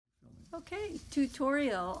Okay,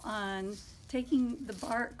 tutorial on taking the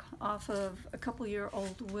bark off of a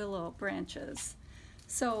couple-year-old willow branches.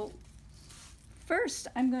 So first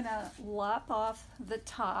I'm going to lop off the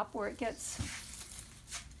top where it gets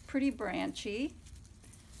pretty branchy.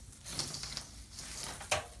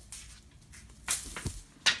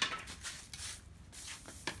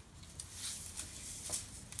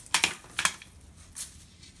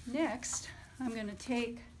 Next, I'm going to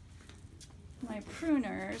take my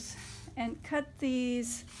pruners and cut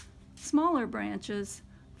these smaller branches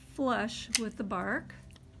flush with the bark.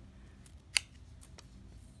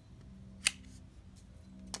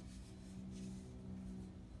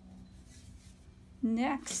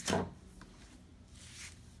 Next,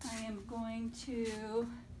 I am going to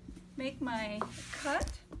make my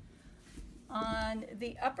cut on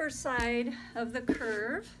the upper side of the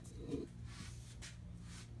curve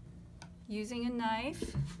using a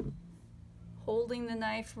knife, holding the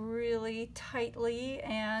knife really tightly,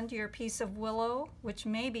 and your piece of willow, which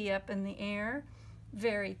may be up in the air,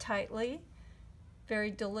 very tightly,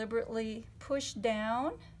 very deliberately push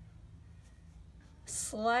down.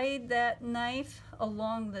 Slide that knife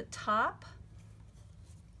along the top,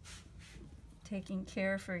 taking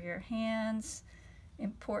care for your hands.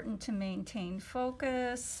 Important to maintain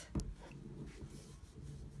focus.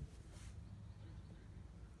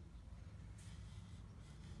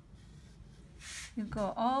 You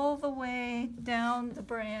go all the way down the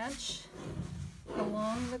branch,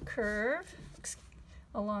 along the curve,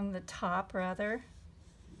 along the top rather.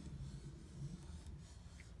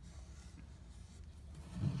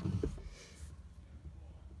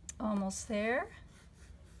 Almost there.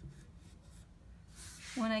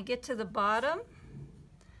 When I get to the bottom,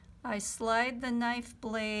 I slide the knife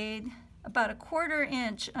blade about 1/4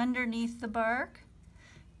 inch underneath the bark,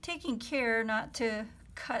 taking care not to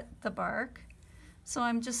cut the bark. So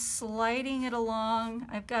I'm just sliding it along.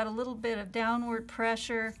 I've got a little bit of downward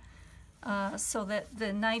pressure so that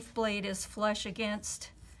the knife blade is flush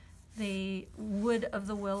against the wood of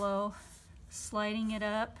the willow. Sliding it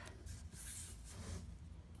up.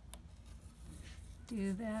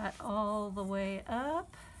 Do that all the way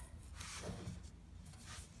up.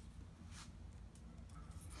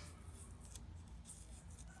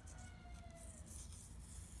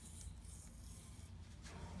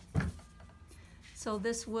 So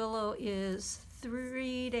this willow is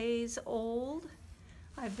 3 days old.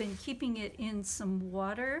 I've been keeping it in some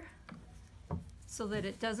water so that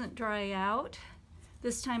it doesn't dry out.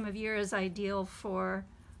 This time of year is ideal for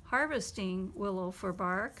harvesting willow for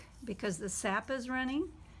bark because the sap is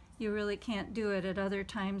running. You really can't do it at other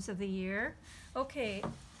times of the year. Okay,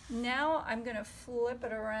 now I'm going to flip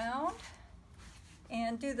it around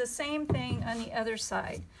and do the same thing on the other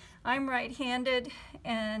side. I'm right-handed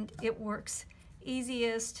and it works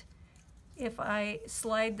easiest if I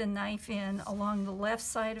slide the knife in along the left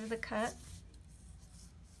side of the cut.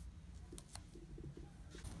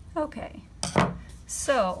 Okay,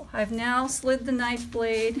 so I've now slid the knife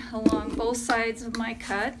blade along both sides of my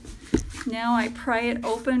cut. Now I pry it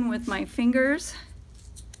open with my fingers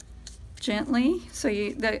gently. So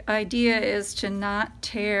the idea is to not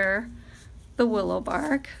tear the willow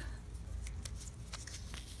bark.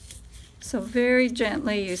 So very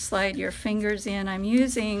gently you slide your fingers in. I'm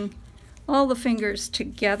using all the fingers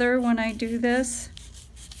together when I do this.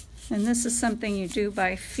 And this is something you do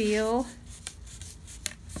by feel.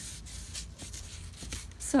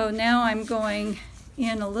 So now I'm going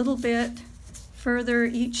in a little bit further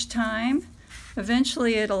each time.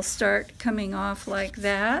 Eventually it'll start coming off like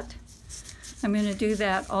that. I'm going to do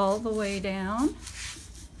that all the way down.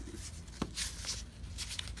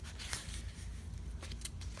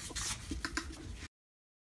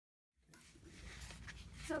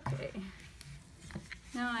 Okay,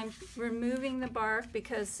 now I'm removing the bark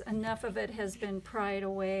because enough of it has been pried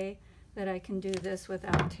away that I can do this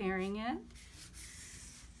without tearing it.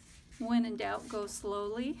 When in doubt, go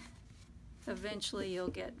slowly. Eventually you'll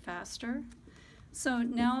get faster. So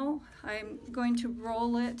now I'm going to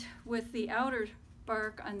roll it with the outer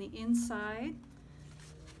bark on the inside.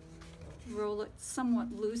 Roll it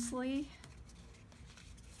somewhat loosely.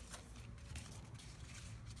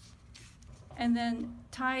 And then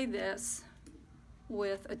tie this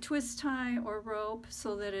with a twist tie or rope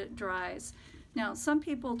so that it dries. Now, some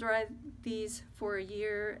people dry these for a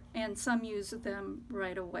year and some use them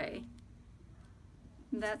right away.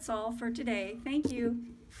 That's all for today. Thank you.